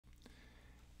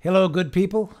Hello, good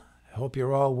people. I hope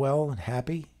you're all well and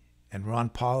happy and Ron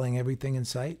Pauling everything in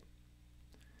sight.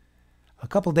 A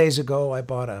couple days ago, I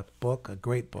bought a book, a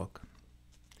great book.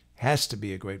 Has to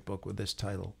be a great book with this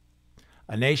title.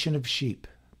 A Nation of Sheep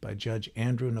by Judge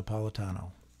Andrew Napolitano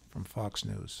from Fox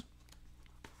News.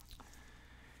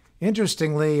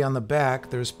 Interestingly, on the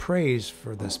back, there's praise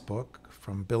for this book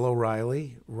from Bill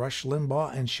O'Reilly, Rush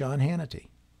Limbaugh, and Sean Hannity.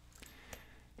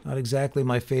 Not exactly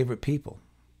my favorite people.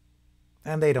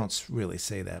 And they don't really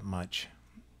say that much.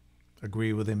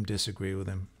 Agree with him, disagree with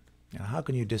him. How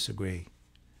can you disagree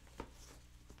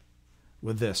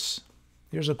with this?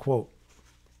 Here's a quote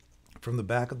from the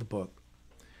back of the book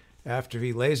after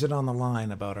he lays it on the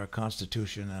line about our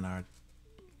Constitution and our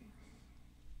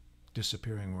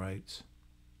disappearing rights.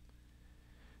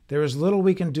 There is little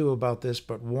we can do about this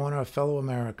but warn our fellow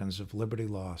Americans of liberty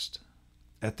lost.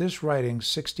 At this writing,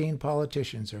 16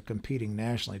 politicians are competing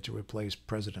nationally to replace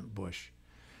President Bush.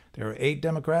 There are 8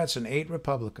 Democrats and 8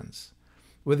 Republicans.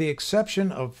 With the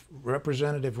exception of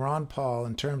Representative Ron Paul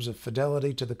in terms of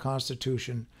fidelity to the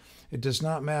Constitution, it does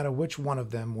not matter which one of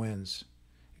them wins.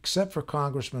 Except for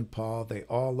Congressman Paul, they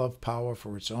all love power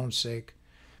for its own sake,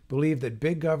 believe that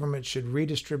big government should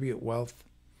redistribute wealth,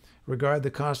 regard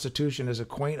the Constitution as a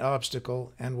quaint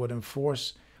obstacle, and would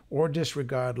enforce or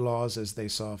disregard laws as they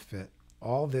saw fit.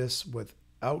 All this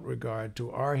without regard to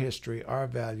our history, our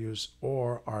values,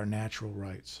 or our natural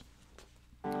rights.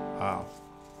 Wow.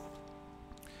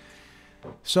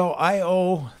 So I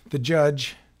owe the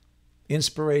judge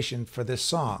inspiration for this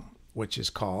song, which is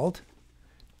called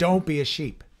Don't Be a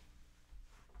Sheep.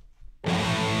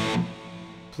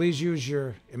 Please use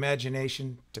your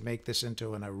imagination to make this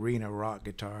into an arena rock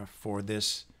guitar for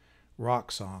this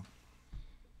rock song.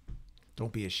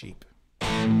 Don't be a sheep.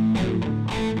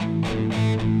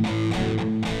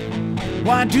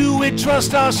 Why do we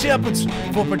trust our shepherds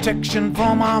for protection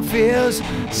from our fears?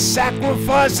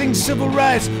 Sacrificing civil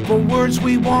rights for words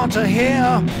we want to hear.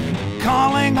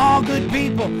 Calling all good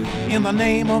people in the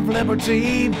name of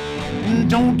liberty.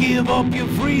 Don't give up your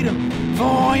freedom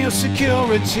for your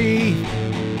security.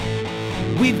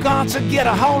 We've got to get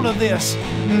a hold of this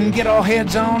and get our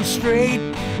heads on straight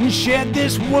and shed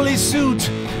this woolly suit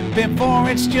before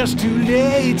it's just too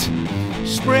late.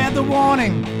 Spread the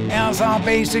warning as our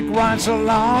basic rights are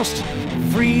lost.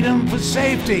 Freedom for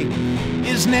safety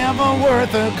is never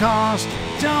worth the cost.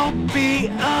 Don't be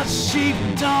a sheep,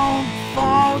 don't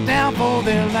fall down for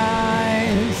their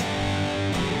lies.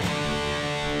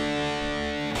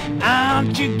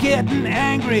 Aren't you getting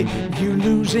angry? You're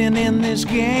losing in this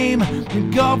game.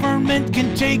 The government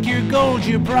can take your gold,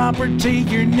 your property,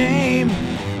 your name.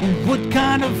 What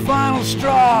kind of final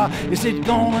straw is it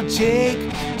gonna take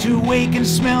to wake and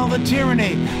smell the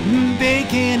tyranny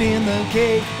baking in the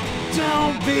cake?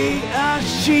 Don't be a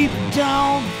sheep,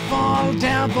 don't fall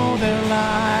down for their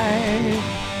life.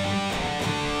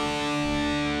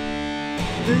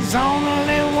 There's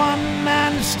only one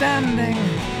man standing,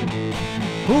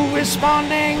 who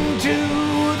responding to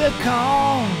the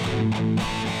call.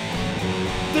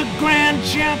 The grand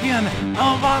champion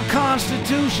of our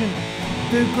Constitution,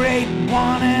 the great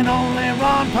one and only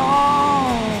Ron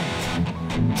Paul.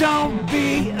 Don't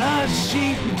be a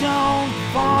sheep, don't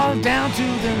fall down to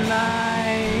their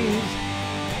lies.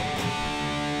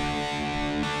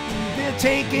 They're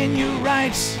taking your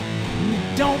rights.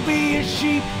 Don't be a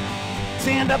sheep,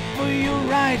 stand up for your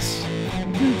rights.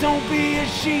 Don't be a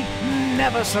sheep,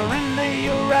 never surrender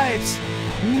your rights.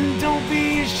 Don't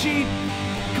be a sheep,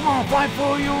 come on, fight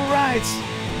for your rights.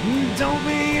 Don't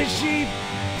be a sheep.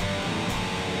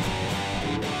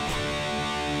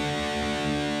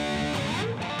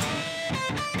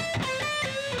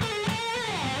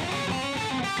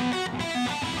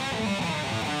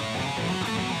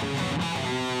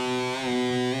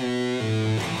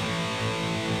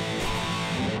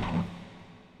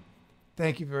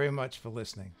 Thank you very much for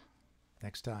listening.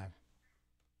 Next time.